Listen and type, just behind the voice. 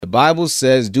The Bible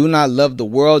says, do not love the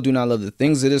world, do not love the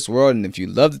things of this world. And if you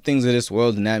love the things of this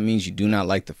world, then that means you do not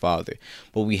like the Father.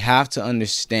 But we have to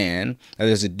understand that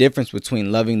there's a difference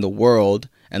between loving the world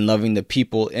and loving the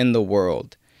people in the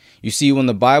world. You see, when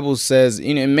the Bible says,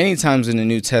 many times in the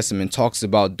New Testament talks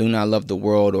about do not love the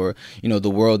world, or,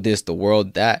 the world this, the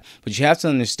world that. But you have to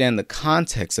understand the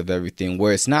context of everything,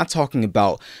 where it's not talking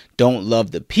about don't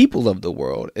love the people of the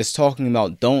world. It's talking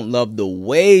about don't love the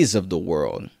ways of the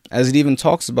world. As it even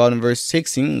talks about in verse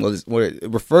 16, where it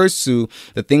refers to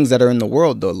the things that are in the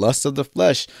world, the lust of the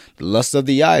flesh, the lust of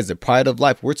the eyes, the pride of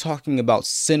life. We're talking about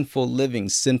sinful living,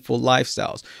 sinful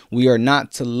lifestyles. We are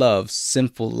not to love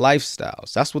sinful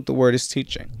lifestyles. That's what the word is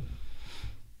teaching.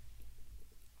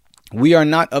 We are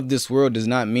not of this world does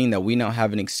not mean that we now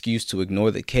have an excuse to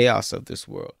ignore the chaos of this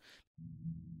world.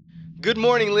 Good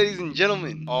morning, ladies and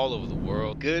gentlemen, all over the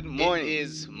world. Good morning. It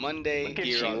is Monday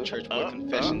here on Church Boy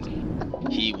Confessions.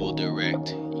 He will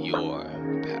direct your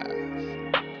path.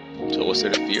 So what's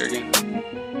there to fear again?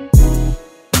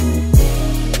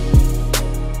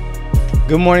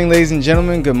 Good morning, ladies and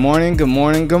gentlemen. Good morning, good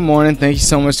morning, good morning. Thank you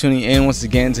so much for tuning in once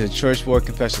again to the Church Boy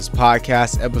Confessions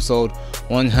podcast, episode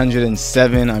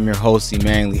 107. I'm your host,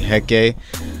 Emmanuel Heke.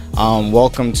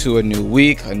 Welcome to a new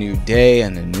week, a new day,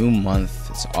 and a new month.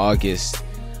 It's August.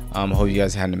 I hope you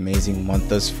guys had an amazing month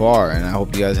thus far, and I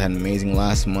hope you guys had an amazing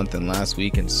last month and last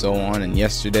week and so on and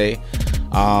yesterday.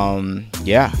 I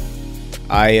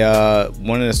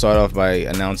wanted to start off by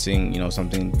announcing,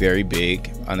 something very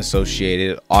big,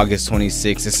 unassociated. August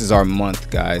 26th. This is our month,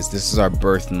 guys. This is our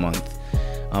birth month.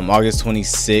 August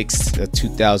 26th,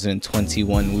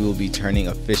 2021. We will be turning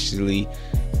officially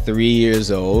 3 years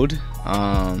old.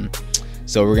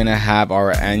 So we're going to have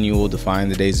our annual Define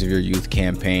the Days of Your Youth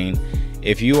campaign.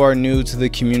 If you are new to the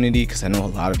community, because I know a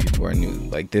lot of people are new,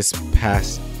 like this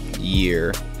past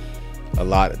year, a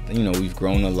lot, we've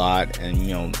grown a lot, and,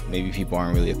 maybe people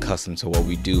aren't really accustomed to what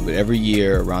we do. But every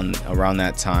year around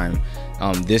that time,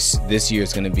 this year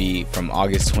is going to be from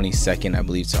August 22nd, I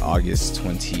believe, to August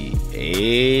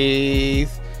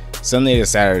 28th, Sunday to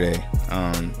Saturday.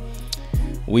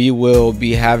 We will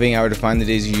be having our Define the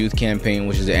Days of Youth campaign,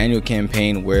 which is an annual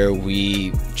campaign where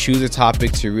we choose a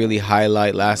topic to really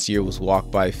highlight. Last year was Walk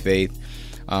by Faith.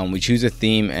 We choose a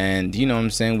theme, and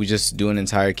we just do an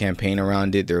entire campaign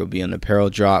around it. There will be an apparel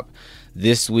drop.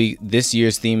 This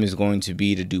year's theme is going to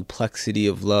be the duplexity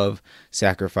of love,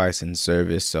 sacrifice, and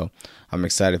service. So I'm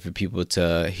excited for people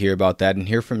to hear about that and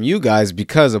hear from you guys,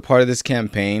 because a part of this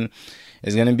campaign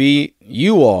is going to be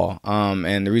you all.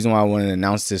 And the reason why I wanted to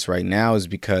announce this right now is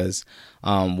because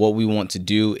what we want to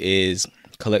do is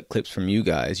collect clips from you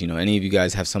guys. Any of you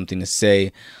guys have something to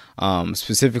say,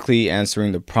 specifically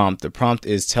answering the prompt. The prompt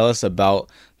is, tell us about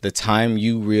the time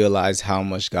you realized how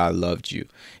much God loved you.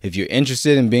 If you're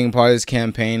interested in being part of this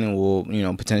campaign, and we'll,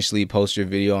 potentially post your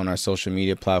video on our social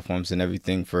media platforms and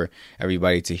everything for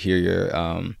everybody to hear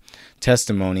your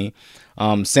testimony.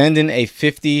 Send in a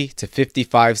 50 to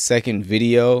 55 second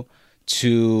video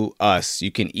to us.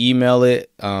 You can email it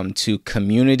to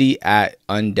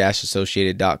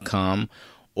community@un-associated.com,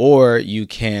 or you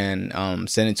can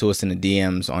send it to us in the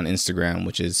DMs on Instagram,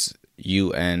 which is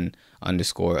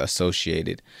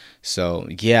UN_associated. So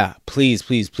yeah, please,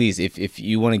 if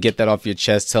you want to get that off your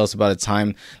chest, tell us about a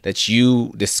time that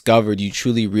you discovered, you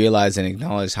truly realized and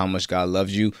acknowledged how much God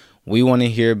loves you. We want to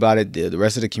hear about it. The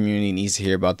rest of the community needs to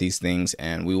hear about these things,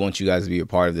 and we want you guys to be a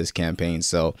part of this campaign.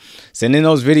 So send in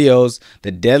those videos.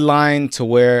 The deadline to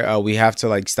where we have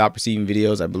to stop receiving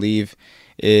videos, I believe,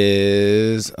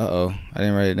 is I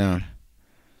didn't write it down.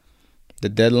 The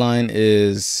deadline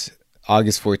is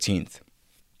August 14th.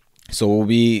 So we'll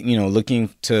be, looking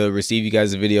to receive you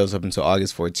guys the videos up until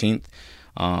August 14th.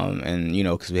 And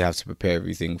because we have to prepare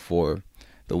everything for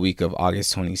the week of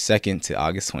August 22nd to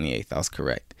August 28th. That was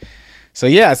correct. So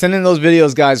yeah, send in those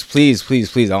videos, guys. Please.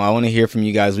 I want to hear from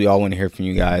you guys. We all want to hear from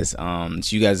you guys.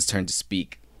 It's you guys' turn to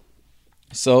speak.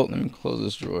 So let me close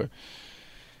this drawer.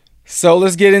 So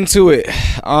let's get into it.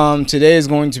 Today is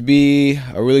going to be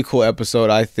a really cool episode.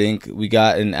 I think we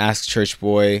got an Ask Church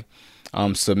Boy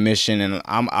submission, and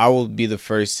I will be the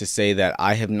first to say that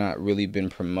I have not really been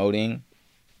promoting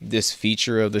this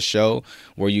feature of the show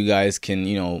where you guys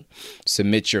can,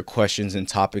 submit your questions and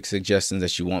topic suggestions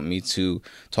that you want me to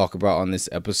talk about on this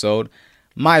episode.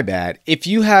 My bad. If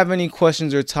you have any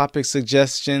questions or topic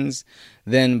suggestions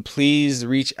then please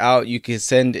reach out. You can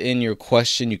send in your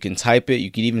question. You can type it. You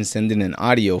can even send in an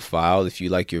audio file if you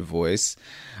like your voice.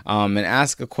 And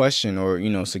ask a question or,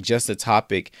 suggest a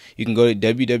topic. You can go to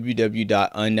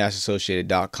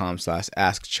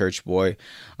www.un-associated.com/askchurchboy.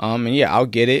 And yeah, I'll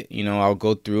get it. I'll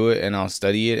go through it and I'll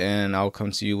study it and I'll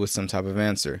come to you with some type of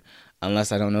answer.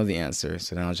 Unless I don't know the answer.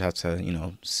 So then I'll just have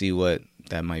to, see what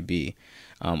that might be.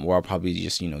 Or I'll probably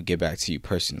just, get back to you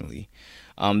personally.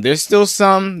 There's still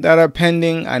some that are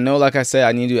pending. I know, like I said,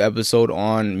 I need to do an episode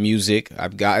on music.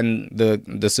 I've gotten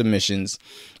the submissions.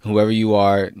 Whoever you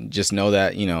are, just know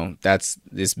that,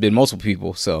 it's been multiple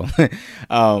people. So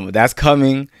that's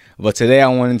coming. But today I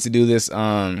wanted to do this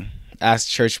Ask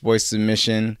Church Boy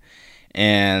submission.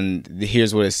 And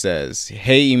here's what it says.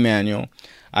 Hey, Emmanuel,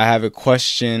 I have a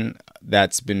question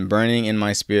that's been burning in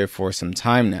my spirit for some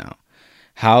time now.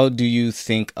 How do you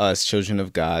think us, children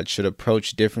of God, should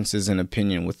approach differences in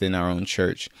opinion within our own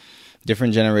church?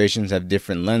 Different generations have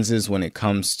different lenses when it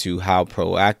comes to how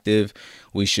proactive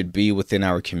we should be within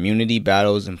our community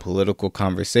battles and political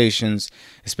conversations,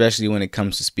 especially when it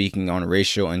comes to speaking on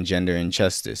racial and gender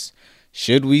injustice.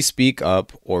 Should we speak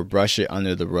up or brush it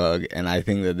under the rug? And I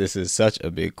think that this is such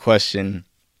a big question,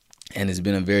 and it's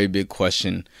been a very big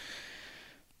question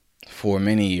for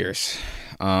many years.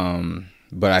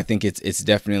 But I think it's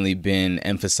definitely been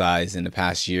emphasized in the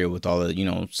past year with all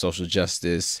the, social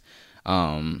justice,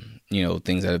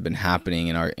 things that have been happening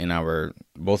in our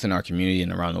both in our community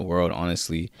and around the world,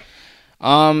 honestly.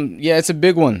 Yeah, it's a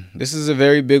big one. This is a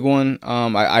very big one.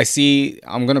 I see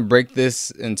I'm going to break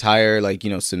this entire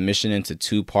submission into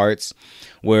two parts,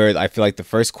 where I feel like the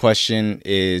first question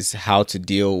is how to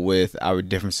deal with our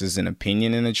differences in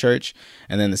opinion in the church.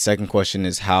 And then the second question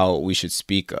is how we should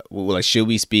speak up. Like, should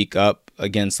we speak up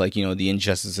against the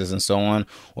injustices and so on,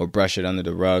 or brush it under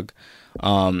the rug?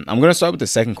 I'm going to start with the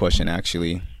second question,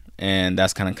 actually. And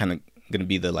that's kind of going to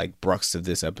be the brux of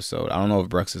this episode. I don't know if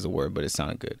brux is a word, but it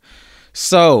sounded good.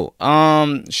 So,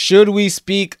 should we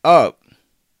speak up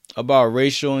about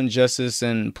racial injustice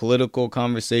and political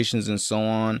conversations and so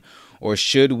on, or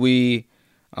should we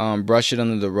brush it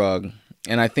under the rug?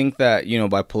 And I think that,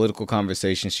 by political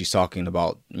conversations, she's talking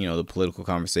about, the political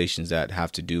conversations that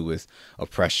have to do with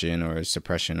oppression or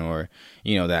suppression or,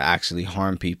 that actually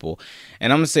harm people.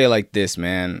 And I'm going to say it like this,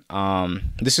 man.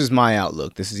 This is my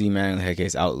outlook. This is Emmanuel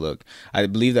Heke's outlook. I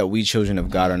believe that we children of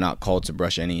God are not called to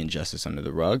brush any injustice under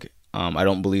the rug. I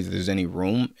don't believe that there's any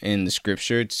room in the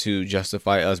scripture to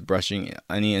justify us brushing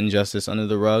any injustice under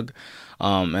the rug.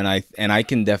 And I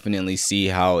can definitely see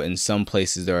how in some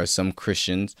places there are some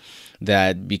Christians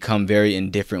that become very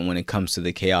indifferent when it comes to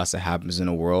the chaos that happens in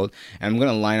the world. And I'm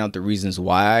going to line out the reasons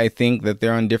why I think that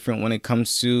they're indifferent when it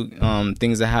comes to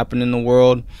things that happen in the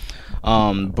world.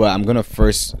 But I'm going to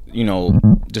first,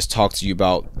 just talk to you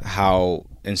about how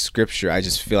in scripture, I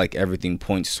just feel like everything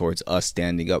points towards us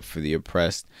standing up for the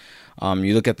oppressed.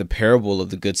 You look at the parable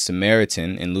of the Good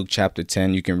Samaritan in Luke chapter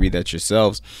 10, you can read that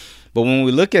yourselves. But when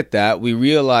we look at that, we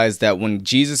realize that when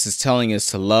Jesus is telling us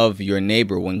to love your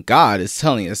neighbor, when God is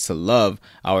telling us to love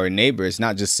our neighbor, it's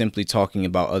not just simply talking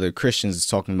about other Christians. It's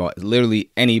talking about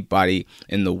literally anybody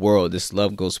in the world. This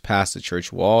love goes past the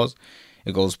church walls.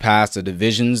 It goes past the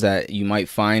divisions that you might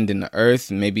find in the earth,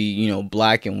 maybe,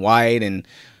 black and white and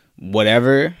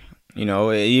whatever.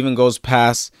 It even goes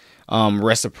past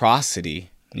reciprocity.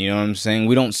 You know what I'm saying?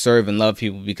 We don't serve and love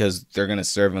people because they're going to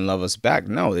serve and love us back.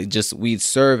 No, we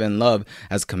serve and love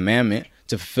as a commandment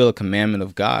to fulfill a commandment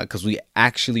of God, because we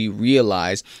actually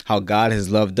realize how God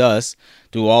has loved us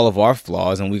through all of our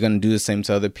flaws, and we're going to do the same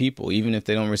to other people, even if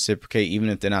they don't reciprocate, even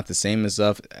if they're not the same as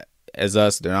us,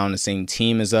 they're not on the same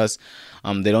team as us.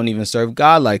 They don't even serve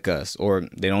God like us, or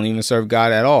they don't even serve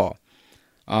God at all.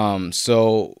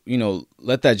 So,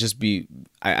 let that just be,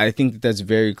 I think that that's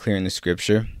very clear in the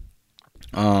scripture.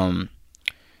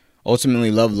 Ultimately,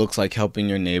 love looks like helping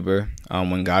your neighbor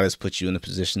when God has put you in a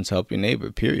position to help your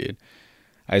neighbor, period.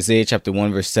 Isaiah chapter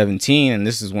 1 verse 17, and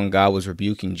this is when God was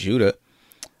rebuking Judah,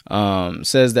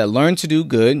 says that learn to do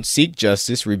good, seek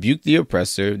justice, rebuke the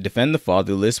oppressor, defend the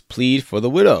fatherless, plead for the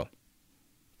widow.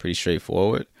 Pretty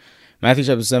straightforward. Matthew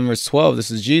chapter 7 verse 12, this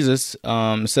is Jesus,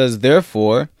 says,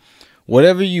 therefore,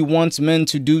 whatever you want men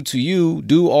to do to you,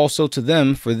 do also to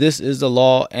them, for this is the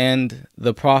law and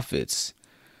the prophets.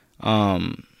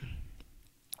 Come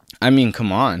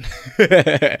on.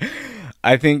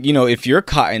 I think, if you're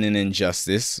caught in an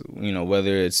injustice,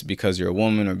 whether it's because you're a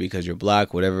woman or because you're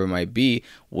black, whatever it might be,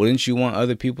 wouldn't you want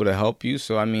other people to help you?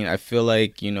 So, I feel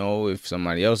like, if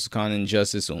somebody else is caught in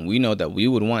injustice and we know that we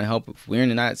would want help, if we're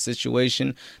in that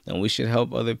situation, then we should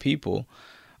help other people.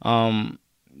 I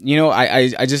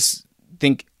just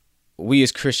think we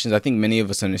as Christians, I think many of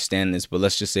us understand this, but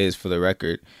let's just say this for the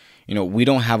record. We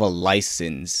don't have a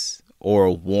license or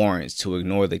a warrant to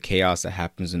ignore the chaos that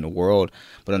happens in the world.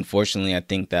 But unfortunately, I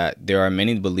think that there are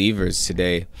many believers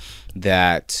today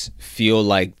that feel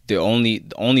like the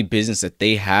only business that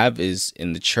they have is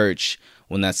in the church,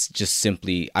 when that's just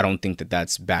simply, I don't think that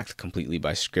that's backed completely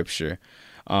by scripture.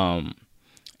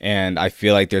 And I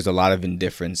feel like there's a lot of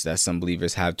indifference that some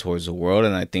believers have towards the world.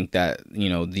 And I think that,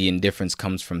 the indifference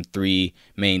comes from three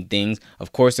main things.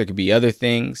 Of course, there could be other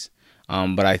things.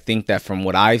 But I think that from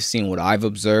what I've seen, what I've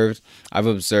observed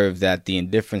that the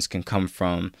indifference can come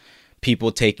from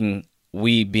people taking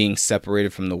we being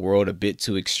separated from the world a bit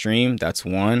too extreme. That's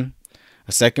one.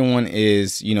 A second one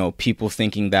is, people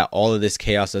thinking that all of this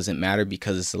chaos doesn't matter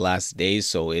because it's the last days,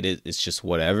 so it's just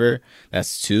whatever.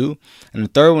 That's two. And the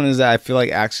third one is that I feel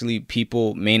like actually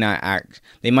people might not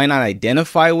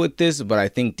identify with this, but I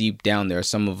think deep down there are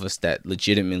some of us that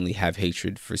legitimately have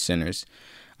hatred for sinners.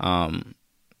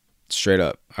 Straight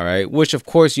up. All right. Which, of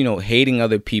course, hating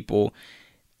other people,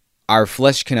 our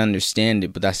flesh can understand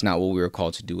it, but that's not what we were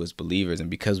called to do as believers. And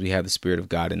because we have the Spirit of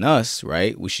God in us,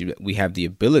 right, we have the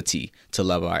ability to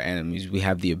love our enemies. We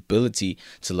have the ability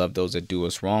to love those that do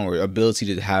us wrong, or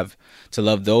ability to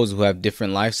love those who have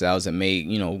different lifestyles that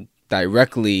may,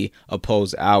 directly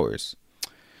oppose ours.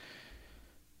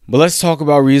 But let's talk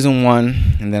about reason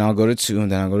one, and then I'll go to two, and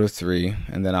then I'll go to three,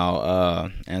 and then I'll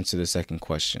answer the second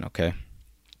question, okay?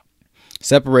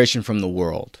 Separation from the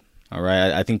world. All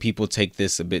right. I think people take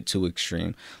this a bit too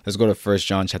extreme. Let's go to 1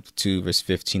 John chapter 2, verse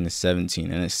 15 to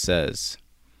 17. And it says,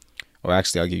 or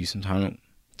actually, I'll give you some time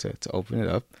to open it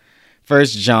up. 1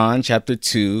 John chapter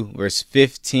 2, verse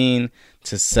 15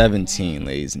 to 17,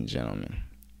 ladies and gentlemen.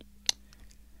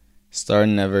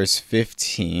 Starting at verse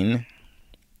 15.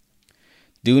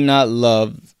 Do not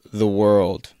love the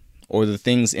world or the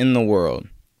things in the world.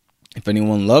 If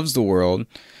anyone loves the world,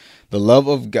 the love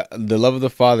of God, the love of the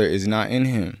Father is not in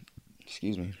him.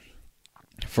 Excuse me.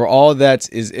 For all that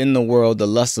is in the world, the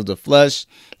lust of the flesh,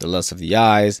 the lust of the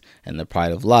eyes, and the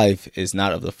pride of life is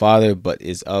not of the Father, but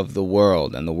is of the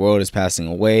world. And the world is passing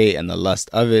away, and the lust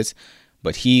of it.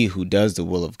 But he who does the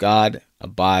will of God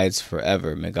abides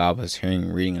forever. May God bless hearing,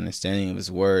 reading, understanding of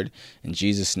his word. In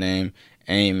Jesus' name,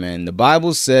 amen. The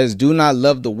Bible says, do not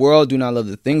love the world, do not love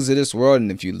the things of this world.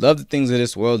 And if you love the things of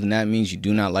this world, then that means you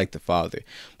do not like the Father.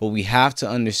 But we have to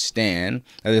understand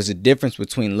that there's a difference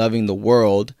between loving the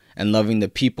world and loving the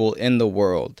people in the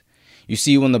world. You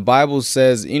see, when the Bible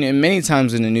says, many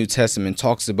times in the New Testament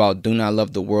talks about do not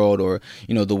love the world, or,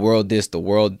 the world this, the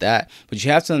world that. But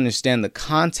you have to understand the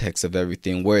context of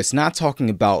everything, where it's not talking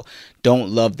about don't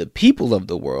love the people of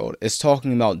the world. It's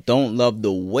talking about don't love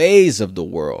the ways of the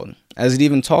world. As it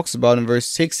even talks about in verse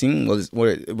 16, where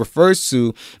it refers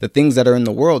to the things that are in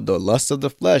the world, the lust of the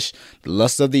flesh, the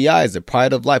lust of the eyes, the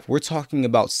pride of life. We're talking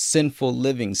about sinful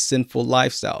living, sinful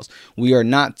lifestyles. We are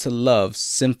not to love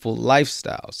sinful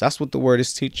lifestyles. That's what the word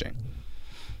is teaching.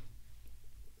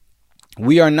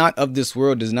 We are not of this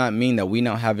world does not mean that we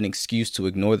now have an excuse to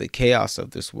ignore the chaos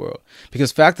of this world.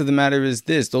 Because fact of the matter is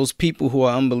this, those people who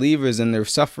are unbelievers and they're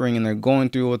suffering and they're going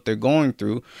through what they're going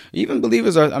through, even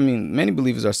believers are, many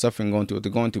believers are suffering going through what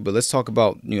they're going through, but let's talk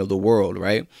about, the world,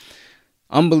 right?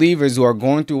 Unbelievers who are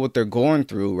going through what they're going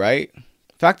through, right?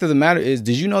 Fact of the matter is,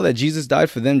 did you know that Jesus died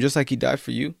for them just like he died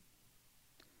for you?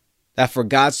 That for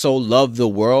God so loved the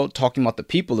world, talking about the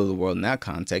people of the world in that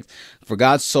context, for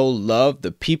God so loved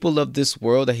the people of this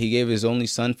world that he gave his only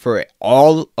son for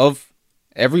all of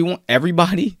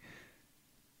everybody.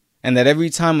 And that every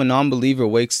time a non-believer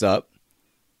wakes up,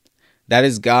 that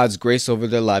is God's grace over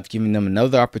their life, giving them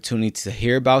another opportunity to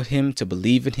hear about him, to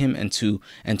believe in him, and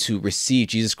to receive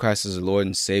Jesus Christ as the Lord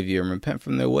and Savior and repent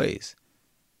from their ways.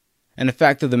 And the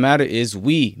fact of the matter is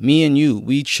me and you,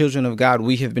 we children of God,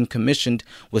 we have been commissioned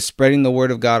with spreading the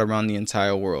word of God around the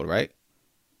entire world, right?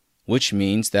 Which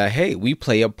means that, hey, we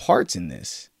play a part in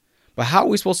this. But how are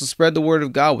we supposed to spread the word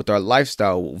of God with our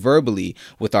lifestyle, verbally,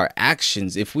 with our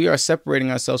actions, if we are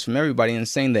separating ourselves from everybody and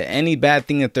saying that any bad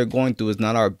thing that they're going through is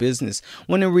not our business?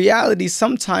 When in reality,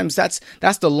 sometimes that's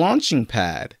the launching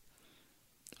pad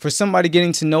for somebody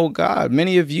getting to know God.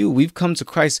 Many of you, we've come to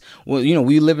Christ. Well,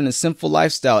 we live in a sinful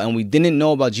lifestyle and we didn't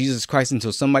know about Jesus Christ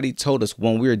until somebody told us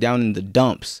when we were down in the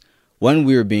dumps, when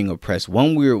we were being oppressed,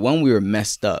 when we were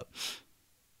messed up.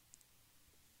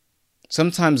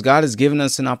 Sometimes God has given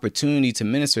us an opportunity to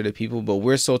minister to people, but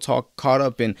we're so caught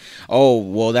up in,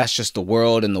 that's just the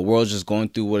world and the world's just going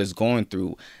through what it's going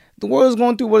through. The world is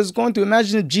going through what it's going through.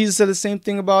 Imagine if Jesus said the same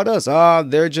thing about us.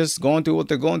 They're just going through what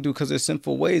they're going through because they're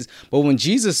sinful ways. But when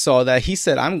Jesus saw that, he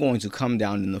said, I'm going to come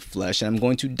down in the flesh and I'm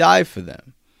going to die for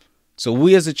them. So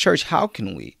we as a church, how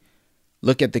can we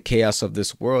look at the chaos of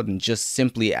this world and just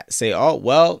simply say, oh,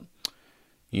 well,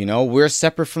 we're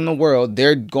separate from the world.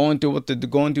 They're going through what they're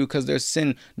going through because they're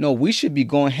sin. No, we should be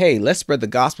going, hey, let's spread the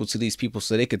gospel to these people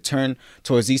so they could turn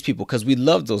towards these people because we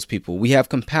love those people. We have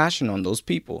compassion on those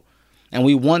people and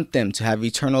we want them to have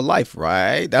eternal life,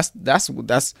 right? That's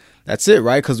it,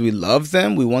 right? Because we love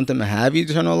them. We want them to have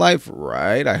eternal life,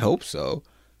 right? I hope so.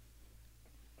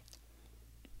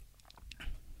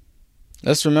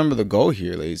 Let's remember the goal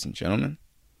here, ladies and gentlemen.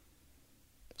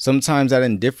 Sometimes that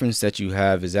indifference that you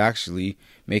have is actually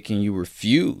making you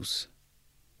refuse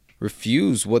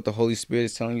what the Holy Spirit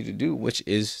is telling you to do, which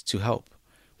is to help,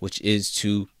 which is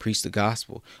to preach the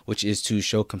gospel, which is to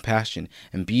show compassion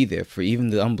and be there for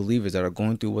even the unbelievers that are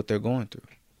going through what they're going through.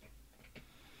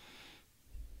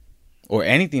 Or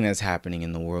anything that's happening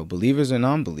in the world, believers or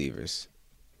non-believers.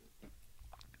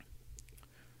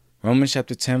 Romans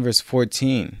chapter 10 verse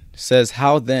 14 says,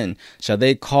 how then shall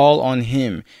they call on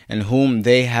him in whom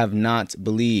they have not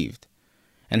believed?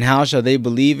 And how shall they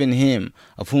believe in him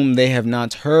of whom they have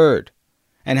not heard?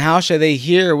 And how shall they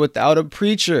hear without a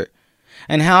preacher?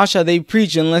 And how shall they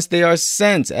preach unless they are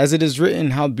sent? As it is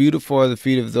written, how beautiful are the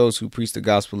feet of those who preach the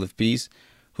gospel of peace,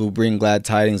 who bring glad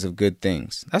tidings of good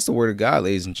things. That's the word of God,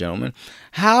 ladies and gentlemen.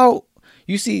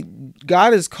 You see,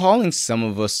 God is calling some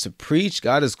of us to preach.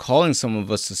 God is calling some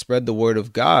of us to spread the word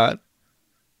of God.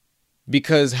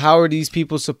 Because how are these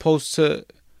people supposed to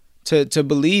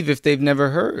believe if they've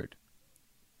never heard?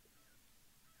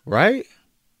 Right?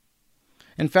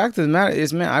 In fact, the matter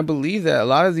is, man, I believe that a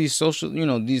lot of these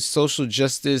social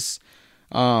justice,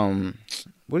 what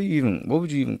would you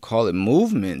even call it?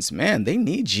 Movements, man, they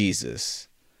need Jesus.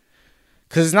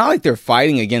 Because it's not like they're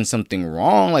fighting against something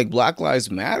wrong, like Black Lives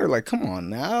Matter. Like, come on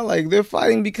now. Like, they're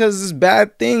fighting because it's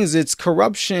bad things. It's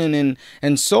corruption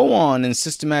and so on, and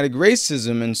systematic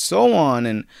racism and so on,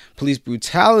 and police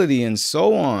brutality and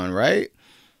so on, right?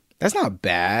 That's not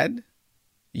bad.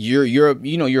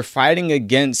 You're fighting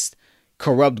against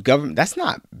corrupt government. That's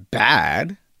not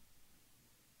bad.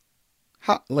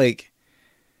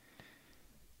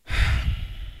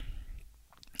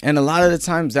 And a lot of the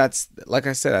times that's, like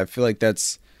I said, I feel like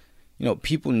that's,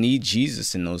 people need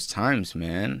Jesus in those times,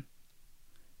 man.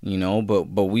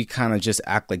 But we kind of just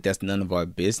act like that's none of our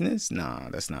business. Nah,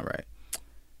 that's not right.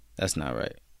 That's not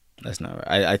right.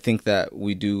 I think that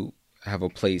we do have a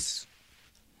place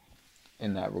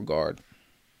in that regard.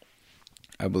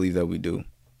 I believe that we do.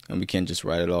 And we can't just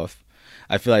write it off.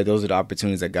 I feel like those are the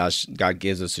opportunities that God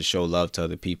gives us to show love to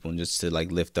other people and just to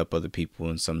like lift up other people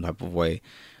in some type of way.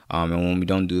 And when we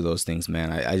don't do those things,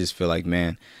 man, I just feel like,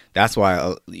 man, that's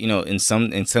why, in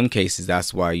some cases,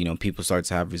 that's why, people start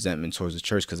to have resentment towards the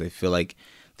church because they feel like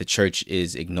the church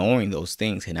is ignoring those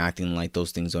things and acting like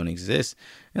those things don't exist.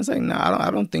 And it's like,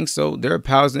 I don't think so. There are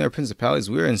powers and there are principalities.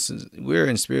 We're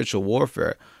in spiritual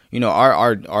warfare.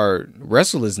 Our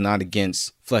wrestle is not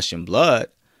against flesh and blood,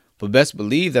 but best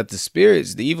believe that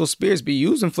the evil spirits be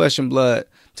using flesh and blood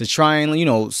to try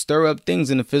and, stir up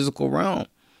things in the physical realm.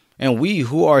 And we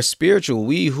who are spiritual,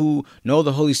 we who know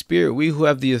the Holy Spirit, we who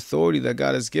have the authority that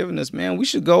God has given us, man, we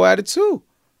should go at it too.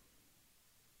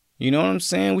 You know what I'm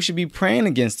saying? We should be praying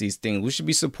against these things. We should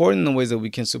be supporting the ways that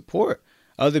we can support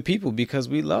other people because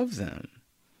we love them.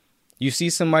 You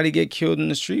see somebody get killed in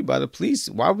the street by the police.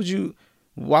 Why would you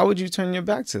turn your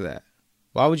back to that?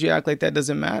 Why would you act like that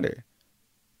doesn't matter?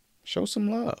 Show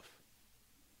some love.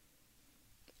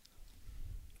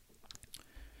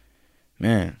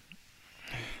 Man.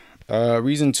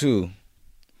 Reason 2.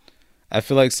 I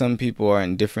feel like some people are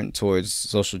indifferent towards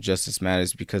social justice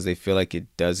matters because they feel like it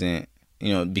doesn't,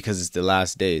 because it's the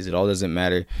last days. It all doesn't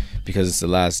matter because it's the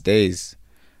last days.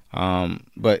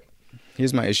 But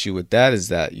here's my issue with that is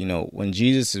that, when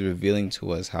Jesus is revealing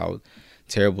to us how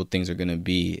terrible things are going to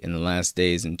be in the last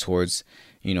days and towards,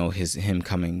 him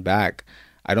coming back,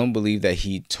 I don't believe that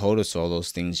he told us all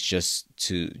those things just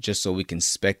so we can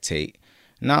spectate.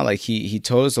 Not like he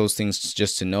told us those things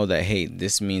just to know that, hey,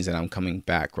 this means that I'm coming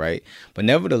back, right? But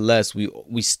nevertheless,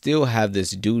 we still have this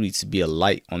duty to be a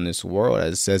light on this world,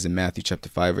 as it says in Matthew chapter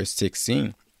 5, verse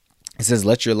 16. It says,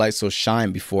 let your light so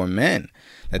shine before men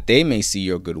that they may see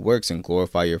your good works and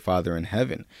glorify your Father in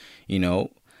heaven.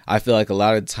 I feel like a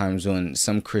lot of times when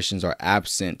some Christians are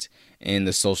absent in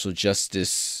the social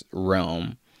justice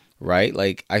realm, right?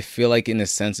 Like, I feel like in a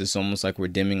sense, it's almost like we're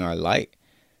dimming our light.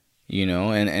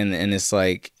 And it's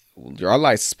like our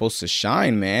light's supposed to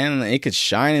shine, man. It could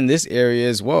shine in this area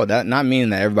as well. That not meaning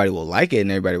that everybody will like it and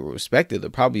everybody will respect it.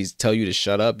 They'll probably tell you to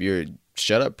shut up.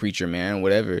 Shut up, preacher, man,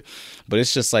 whatever. But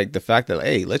it's just like the fact that,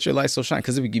 hey, let your light so shine.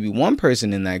 Because if we give you one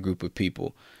person in that group of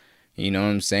people, You know what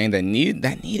I'm saying? That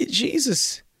needed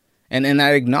Jesus. And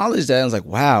I acknowledged that. I was like,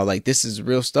 wow, like this is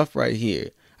real stuff right here.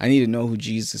 I need to know who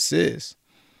Jesus is.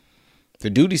 The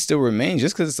duty still remains.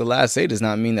 Just because it's the last day does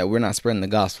not mean that we're not spreading the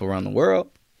gospel around the world.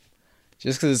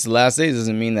 Just because it's the last day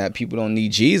doesn't mean that people don't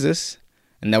need Jesus,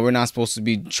 and that we're not supposed to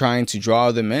be trying to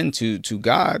draw them into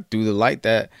God through the light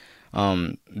that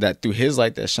through His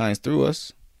light that shines through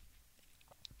us.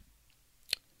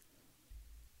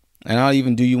 And I'll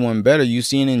even do you one better. You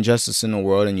see an injustice in the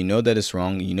world and you know that it's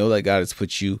wrong. And you know that God has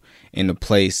put you in a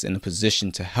place, in a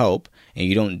position to help, and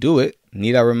you don't do it.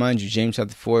 Need I remind you, James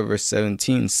chapter 4, verse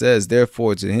 17 says,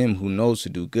 therefore to him who knows to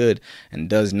do good and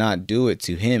does not do it,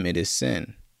 to him it is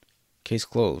sin. Case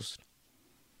closed.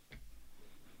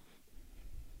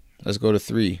 Let's go to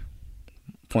 3.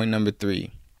 Point number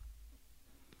 3.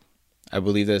 I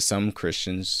believe there's some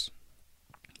Christians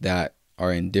that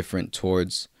are indifferent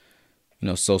towards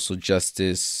social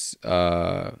justice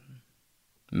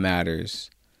matters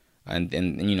and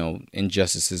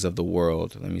injustices of the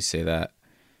world. Let me say that.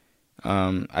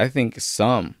 I think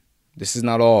some, this is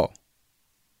not all,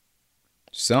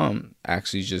 some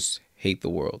actually just hate the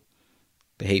world.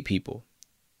 They hate people.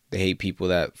 They hate people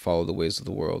that follow the ways of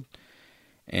the world.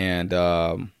 And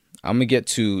I'm going to get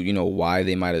to, why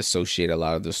they might associate a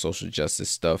lot of the social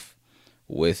justice stuff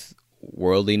with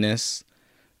worldliness.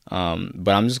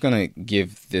 But I'm just going to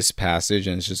give this passage,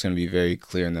 and it's just going to be very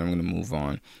clear, and then I'm going to move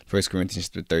on. 1 Corinthians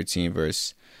 13,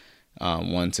 verse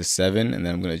 1 to 7, and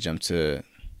then I'm going to jump to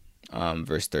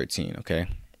verse 13, okay?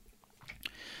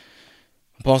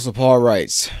 Apostle Paul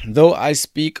writes, though I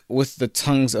speak with the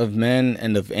tongues of men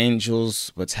and of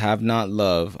angels, but have not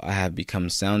love, I have become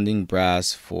sounding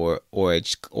brass or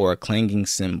a clanging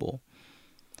cymbal.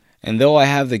 And though I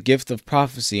have the gift of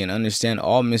prophecy and understand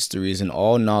all mysteries and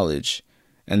all knowledge,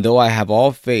 and though I have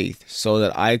all faith so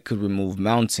that I could remove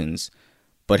mountains,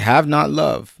 but have not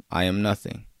love, I am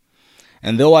nothing.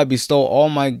 And though I bestow all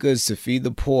my goods to feed the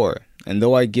poor, and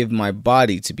though I give my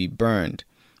body to be burned,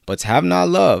 but have not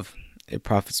love, it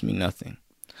profits me nothing.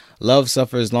 Love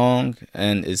suffers long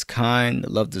and is kind.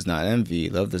 Love does not envy.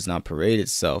 Love does not parade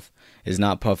itself, is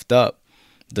not puffed up,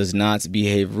 does not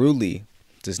behave rudely,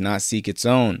 does not seek its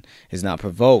own, is not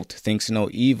provoked, thinks no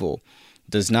evil,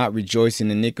 does not rejoice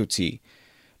in iniquity,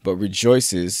 but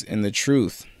rejoices in the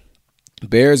truth,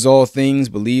 bears all things,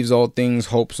 believes all things,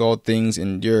 hopes all things,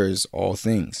 endures all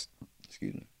things.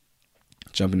 Excuse me.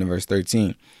 Jumping to verse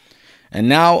 13. And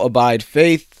now abide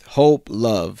faith, hope,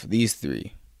 love, these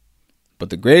three. But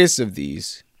the greatest of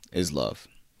these is love.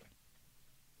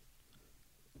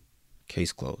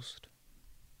 Case closed.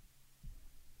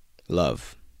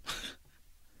 Love.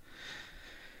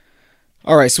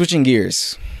 All right, switching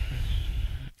gears.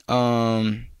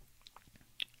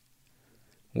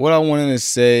 What I wanted to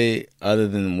say, other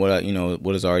than what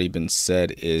has already been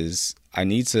said, is I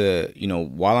need to,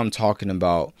 while I'm talking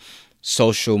about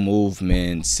social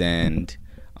movements and,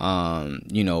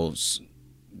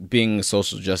 being a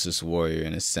social justice warrior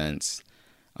in a sense,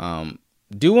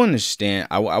 do understand.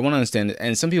 I want to understand,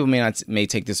 and some people may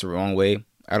take this the wrong way.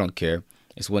 I don't care.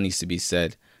 It's what needs to be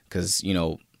said, because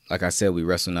like I said, we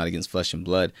wrestle not against flesh and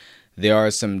blood. There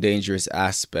are some dangerous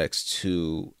aspects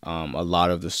to a lot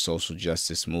of the social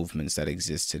justice movements that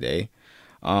exist today.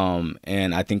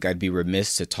 And I think I'd be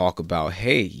remiss to talk about,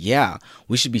 hey, yeah,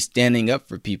 we should be standing up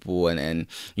for people and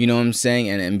you know what I'm saying,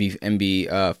 and be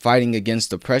fighting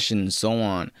against oppression and so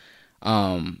on.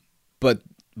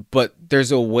 But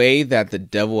there's a way that the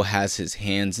devil has his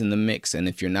hands in the mix. And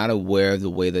if you're not aware of the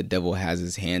way the devil has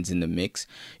his hands in the mix,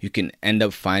 you can end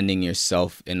up finding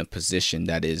yourself in a position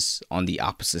that is on the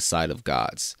opposite side of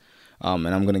God's. And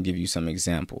I'm going to give you some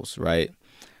examples, right?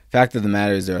 Fact of the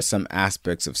matter is there are some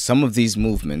aspects of some of these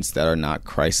movements that are not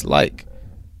Christ-like.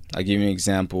 I'll give you an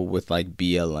example with like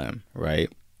BLM,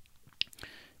 right?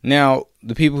 Now,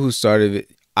 the people who started it,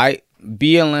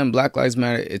 BLM, Black Lives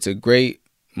Matter, it's a great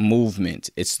movement.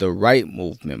 It's the right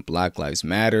movement. Black Lives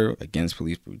Matter, against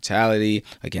police brutality,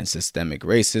 against systemic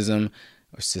racism,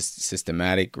 or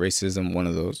systematic racism, one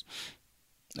of those.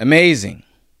 Amazing,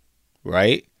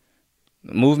 right?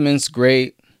 The movement's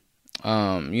great.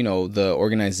 The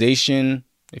organization,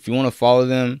 if you want to follow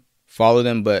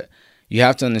them, but you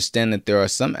have to understand that there are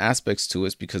some aspects to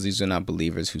it, because these are not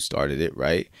believers who started it,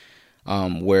 right?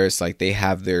 Where it's like they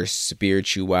have their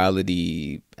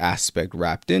spirituality aspect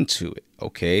wrapped into it.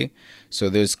 Okay. So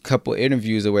there's a couple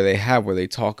interviews where they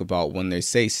talk about when they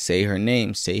say her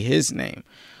name, say his name.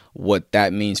 What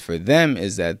that means for them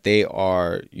is that they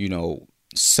are,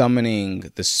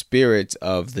 summoning the spirit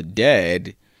of the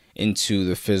dead into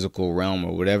the physical realm,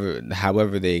 or whatever,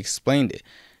 however they explained it.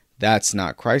 That's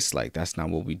not Christ-like. That's not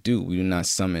what we do. We do not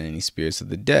summon any spirits of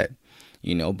the dead.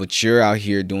 But you're out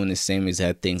here doing the same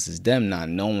exact things as them, not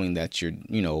knowing that you're,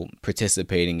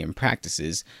 participating in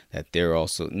practices that they're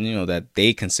also, that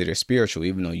they consider spiritual,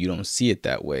 even though you don't see it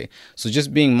that way. So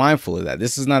just being mindful of that.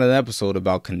 This is not an episode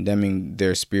about condemning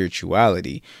their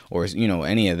spirituality or,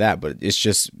 any of that, but it's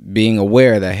just being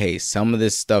aware that, hey, some of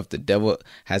this stuff, the devil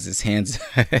has his hands,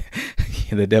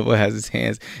 the devil has his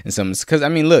hands in some, because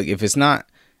look, if it's not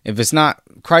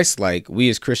Christ-like, we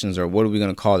as Christians are, what are we going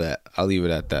to call that? I'll leave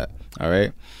it at that. All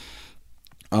right.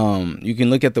 You can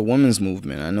look at the women's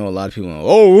movement. I know a lot of people are,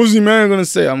 oh, what's the man going to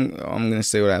say? I'm going to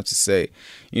say what I have to say.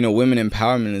 Women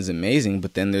empowerment is amazing,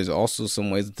 but then there's also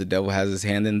some ways that the devil has his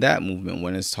hand in that movement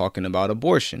when it's talking about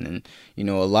abortion. And,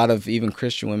 a lot of even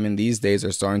Christian women these days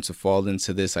are starting to fall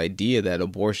into this idea that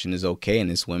abortion is okay and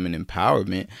it's women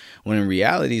empowerment, when in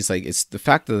reality, it's the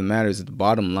fact of the matter is at the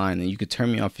bottom line, and you could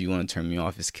turn me off if you want to turn me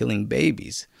off, is killing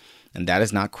babies. And that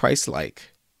is not Christ-like.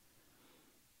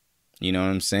 You know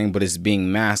what I'm saying? But it's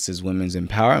being masked as women's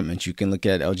empowerment. You can look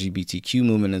at LGBTQ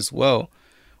movement as well,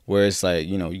 where it's like,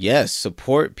 yes,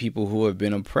 support people who have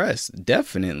been oppressed,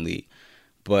 definitely.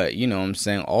 But,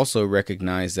 also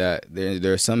recognize that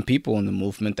there are some people in the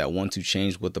movement that want to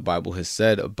change what the Bible has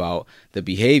said about the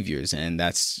behaviors. And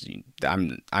that's,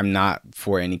 I'm not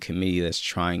for any committee that's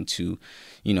trying to,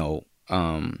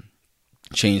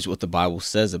 change what the Bible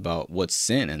says about what's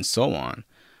sin and so on.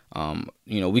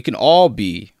 We can all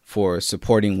be for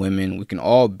supporting women. We can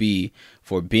all be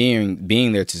for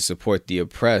being there to support the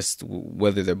oppressed,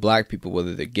 whether they're black people,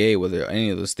 whether they're gay, whether any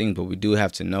of those things. But we do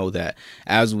have to know that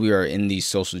as we are in these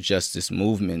social justice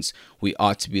movements, we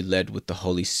ought to be led with the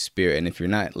Holy Spirit. And if you're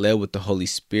not led with the Holy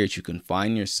Spirit, you can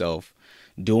find yourself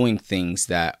doing things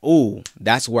that,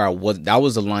 that's where I was. That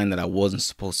was a line that I wasn't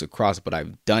supposed to cross, but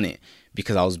I've done it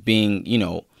because I was being,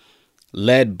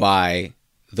 led by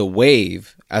the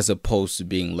wave as opposed to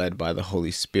being led by the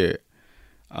Holy Spirit.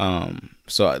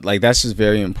 So that's just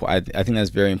very important. I think that's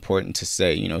very important to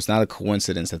say. It's not a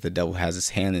coincidence that the devil has his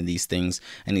hand in these things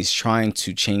and he's trying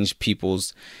to change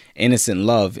people's innocent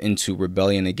love into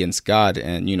rebellion against God.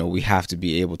 And, we have to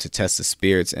be able to test the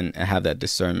spirits and have that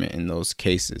discernment in those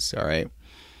cases. All right.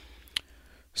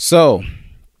 So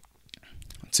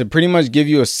to pretty much give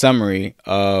you a summary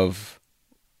of,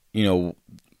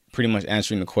 pretty much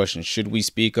answering the question, should we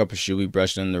speak up or should we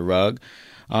brush it under the rug?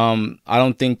 I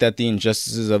don't think that the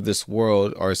injustices of this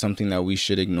world are something that we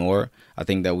should ignore. I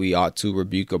think that we ought to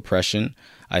rebuke oppression.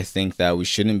 I think that we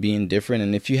shouldn't be indifferent.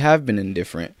 And if you have been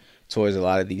indifferent towards a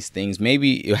lot of these things,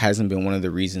 maybe it hasn't been one of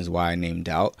the reasons why I named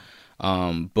out.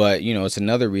 But it's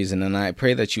another reason. And I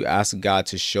pray that you ask God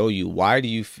to show you, why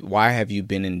have you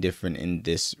been indifferent in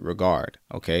this regard?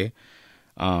 Okay.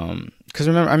 Because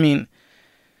remember,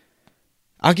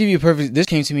 I'll give you this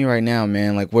came to me right now,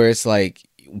 man, where it's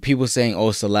people saying, oh,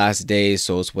 it's the last days,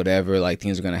 so it's whatever,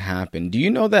 things are going to happen. Do you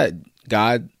know that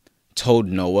God told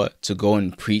Noah to go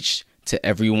and preach to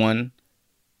everyone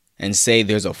and say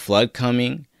there's a flood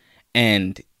coming?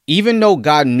 And even though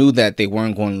God knew that they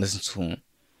weren't going to listen to him,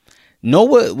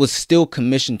 Noah was still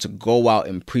commissioned to go out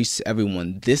and preach to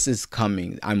everyone. This is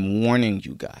coming. I'm warning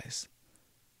you guys.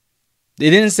 He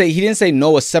didn't say,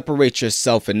 Noah, separate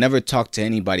yourself and never talk to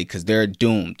anybody because they're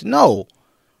doomed. No,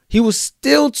 he was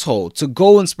still told to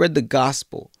go and spread the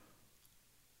gospel.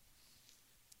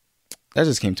 That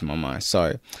just came to my mind.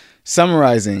 Sorry.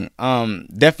 Summarizing,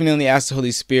 definitely ask the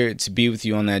Holy Spirit to be with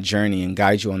you on that journey and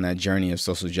guide you on that journey of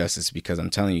social justice, because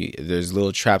I'm telling you, there's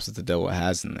little traps that the devil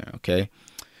has in there. Okay.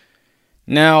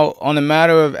 Now, on the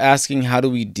matter of asking, how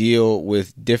do we deal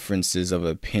with differences of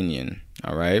opinion?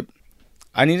 All right.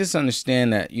 I need us to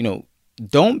understand that,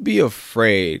 don't be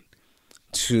afraid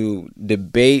to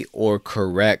debate or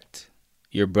correct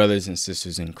your brothers and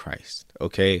sisters in Christ.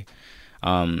 Okay.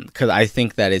 Because I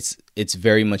think that it's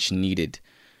very much needed.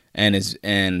 And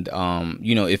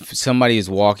if somebody is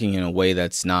walking in a way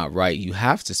that's not right, you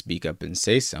have to speak up and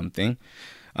say something.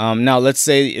 Now, let's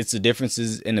say it's the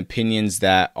differences in opinions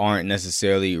that aren't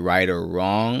necessarily right or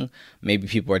wrong. Maybe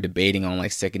people are debating on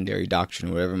secondary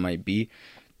doctrine or whatever it might be.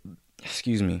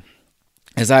 Excuse me.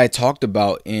 As I talked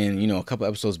about in, a couple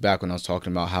episodes back when I was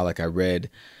talking about how I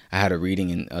had a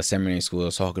reading in a seminary school. I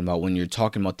was talking about when you're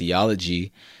talking about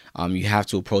theology, you have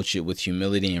to approach it with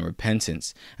humility and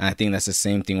repentance. And I think that's the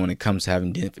same thing when it comes to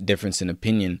having difference in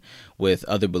opinion with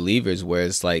other believers, where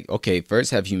it's okay,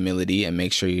 first have humility and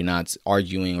make sure you're not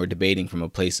arguing or debating from a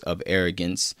place of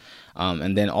arrogance.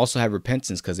 And then also have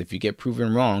repentance, because if you get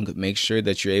proven wrong, make sure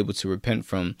that you're able to repent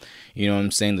from,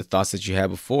 the thoughts that you had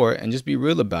before, and just be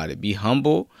real about it. Be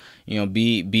humble,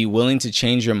 Be willing to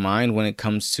change your mind when it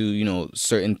comes to,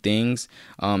 certain things,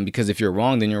 because if you're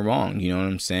wrong, then you're wrong. You know what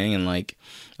I'm saying? And like,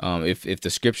 if the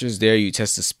scripture's there, you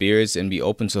test the spirits and be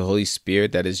open to the Holy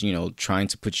Spirit that is, trying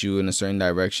to put you in a certain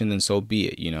direction, then so be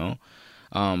it.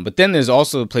 But then there's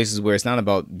also places where it's not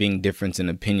about being different in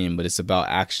opinion, but it's about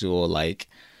actual like,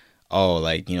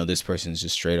 this person's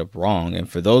just straight up wrong. And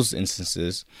for those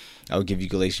instances, I'll give you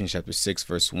Galatians chapter 6,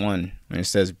 verse 1, and it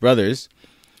says, "Brothers,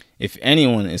 if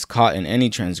anyone is caught in any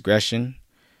transgression,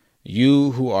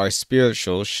 you who are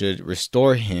spiritual should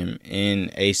restore him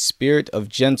in a spirit of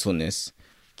gentleness.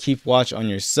 Keep watch on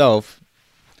yourself,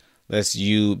 lest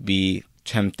you be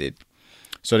tempted."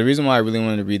 So the reason why I really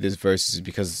wanted to read this verse is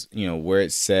because, where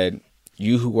it said,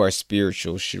 "You who are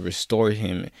spiritual should restore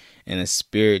him in a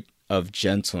spirit of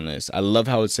gentleness." I love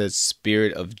how it says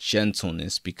spirit of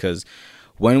gentleness, because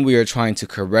when we are trying to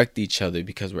correct each other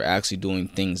because we're actually doing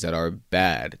things that are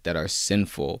bad, that are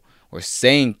sinful, or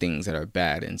saying things that are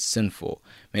bad and sinful,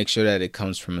 make sure that it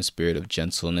comes from a spirit of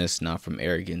gentleness, not from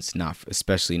arrogance,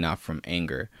 especially not from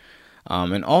anger.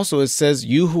 And also it says,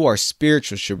 "You who are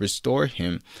spiritual should restore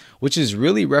him," which is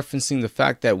really referencing the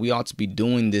fact that we ought to be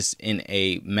doing this in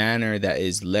a manner that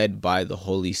is led by the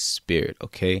Holy Spirit,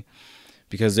 okay?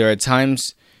 Because there are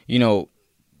times,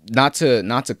 not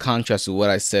to contrast with what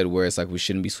I said, where it's like we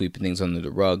shouldn't be sweeping things under the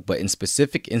rug, but in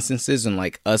specific instances and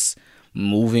like us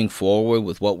moving forward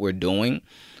with what we're doing,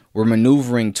 we're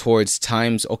maneuvering towards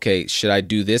times, okay, should I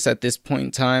do this at this point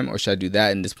in time, or should I do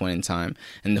that in this point in time?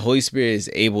 And the Holy Spirit is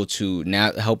able to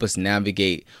help us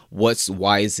navigate what's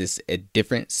wisest at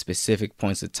different specific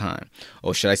points of time.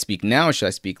 Oh, should I speak now or should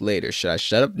I speak later? Should I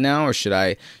shut up now or should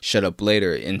I shut up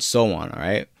later? And so on, all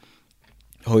right?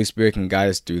 The Holy Spirit can guide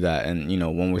us through that. And,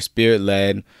 when we're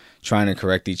spirit-led, trying to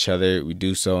correct each other, we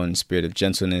do so in the spirit of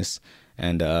gentleness.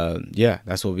 And,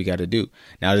 that's what we got to do.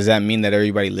 Now, does that mean that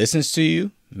everybody listens to you?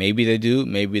 Maybe they do.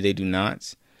 Maybe they do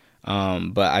not.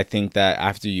 But I think that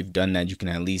after you've done that, you can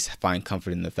at least find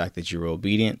comfort in the fact that you were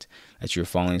obedient, that you were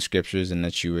following scriptures, and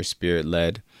that you were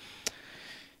spirit-led.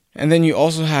 And then you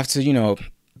also have to,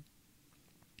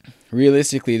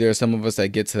 realistically, there are some of us that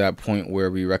get to that point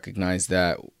where we recognize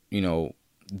that,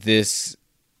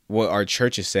 what our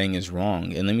church is saying is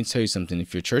wrong. And let me tell you something.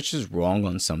 If your church is wrong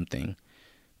on something,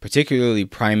 particularly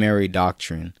primary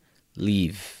doctrine,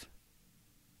 leave.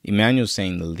 Emmanuel's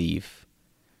saying to leave,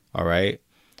 all right?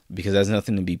 Because that's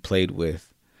nothing to be played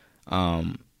with.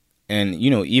 And,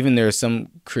 even there's some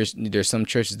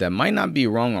churches that might not be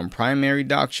wrong on primary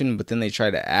doctrine, but then they try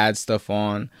to add stuff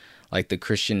on, like the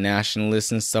Christian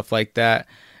nationalists and stuff like that.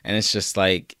 And it's just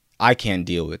like, I can't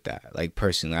deal with that. Like,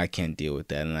 personally, I can't deal with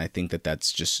that. And I think that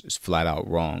that's just flat out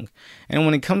wrong. And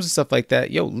when it comes to stuff like that,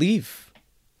 leave.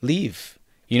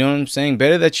 You know what I'm saying?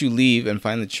 Better that you leave and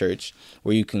find the church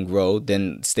where you can grow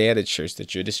than stay at a church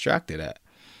that you're distracted at.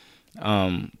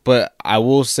 But I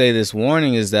will say this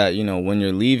warning is that, when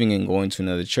you're leaving and going to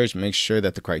another church, make sure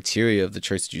that the criteria of the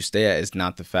church that you stay at is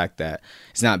not the fact that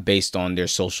it's not based on their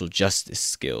social justice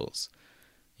skills.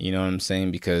 You know what I'm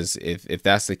saying? Because if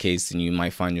that's the case, then you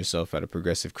might find yourself at a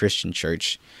progressive Christian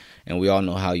church. And we all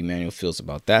know how Emmanuel feels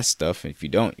about that stuff. If you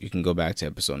don't, you can go back to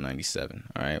episode 97.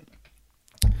 All right.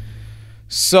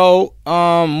 So,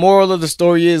 moral of the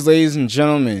story is, ladies and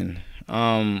gentlemen,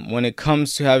 when it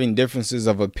comes to having differences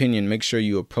of opinion, make sure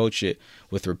you approach it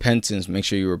with repentance. Make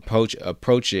sure you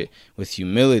approach it with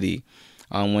humility.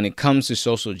 When it comes to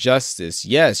social justice,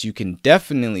 yes, you can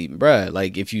definitely,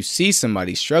 like if you see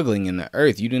somebody struggling in the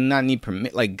earth, you do not need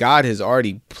permit. Like, God has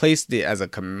already placed it as a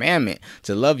commandment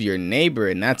to love your neighbor,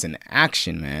 and that's an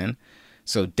action, man.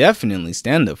 So definitely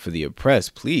stand up for the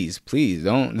oppressed. Please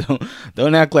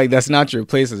don't act like that's not your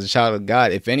place as a child of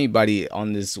God. If anybody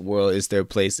on this world is their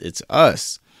place, it's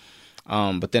us.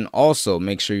 But then also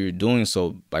make sure you're doing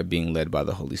so by being led by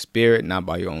the Holy Spirit, not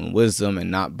by your own wisdom,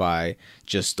 and not by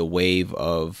just the wave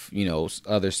of,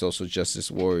 other social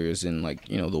justice warriors in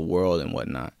the world and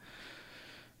whatnot.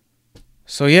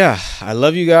 So yeah, I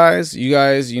love you guys. You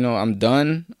guys, I'm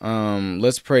done.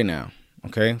 Let's pray now.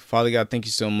 Okay, Father God, thank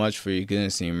you so much for your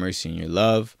goodness and your mercy and your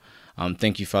love.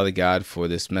 Thank you, Father God, for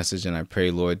this message. And I pray,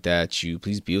 Lord, that you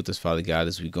please be with us, Father God,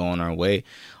 as we go on our way.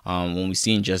 When we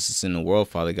see injustice in the world,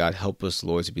 Father God, help us,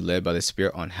 Lord, to be led by the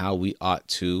Spirit on how we ought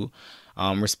to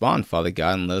respond, Father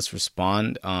God, and let us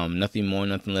respond nothing more,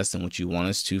 nothing less than what you want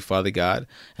us to, Father God,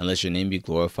 and let your name be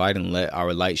glorified and let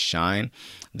our light shine,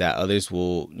 that others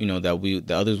will,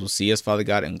 that others will see us, Father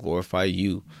God, and glorify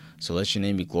you. So let your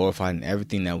name be glorified in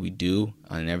everything that we do,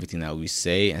 and everything that we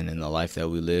say, and in the life that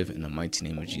we live. In the mighty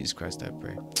name of Jesus Christ, I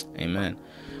pray. Amen.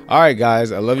 All right,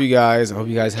 guys. I love you guys. I hope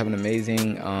you guys have an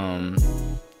amazing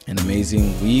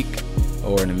week.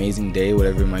 or an amazing day,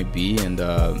 whatever it might be. And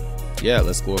yeah,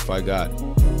 let's glorify God.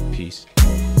 Peace.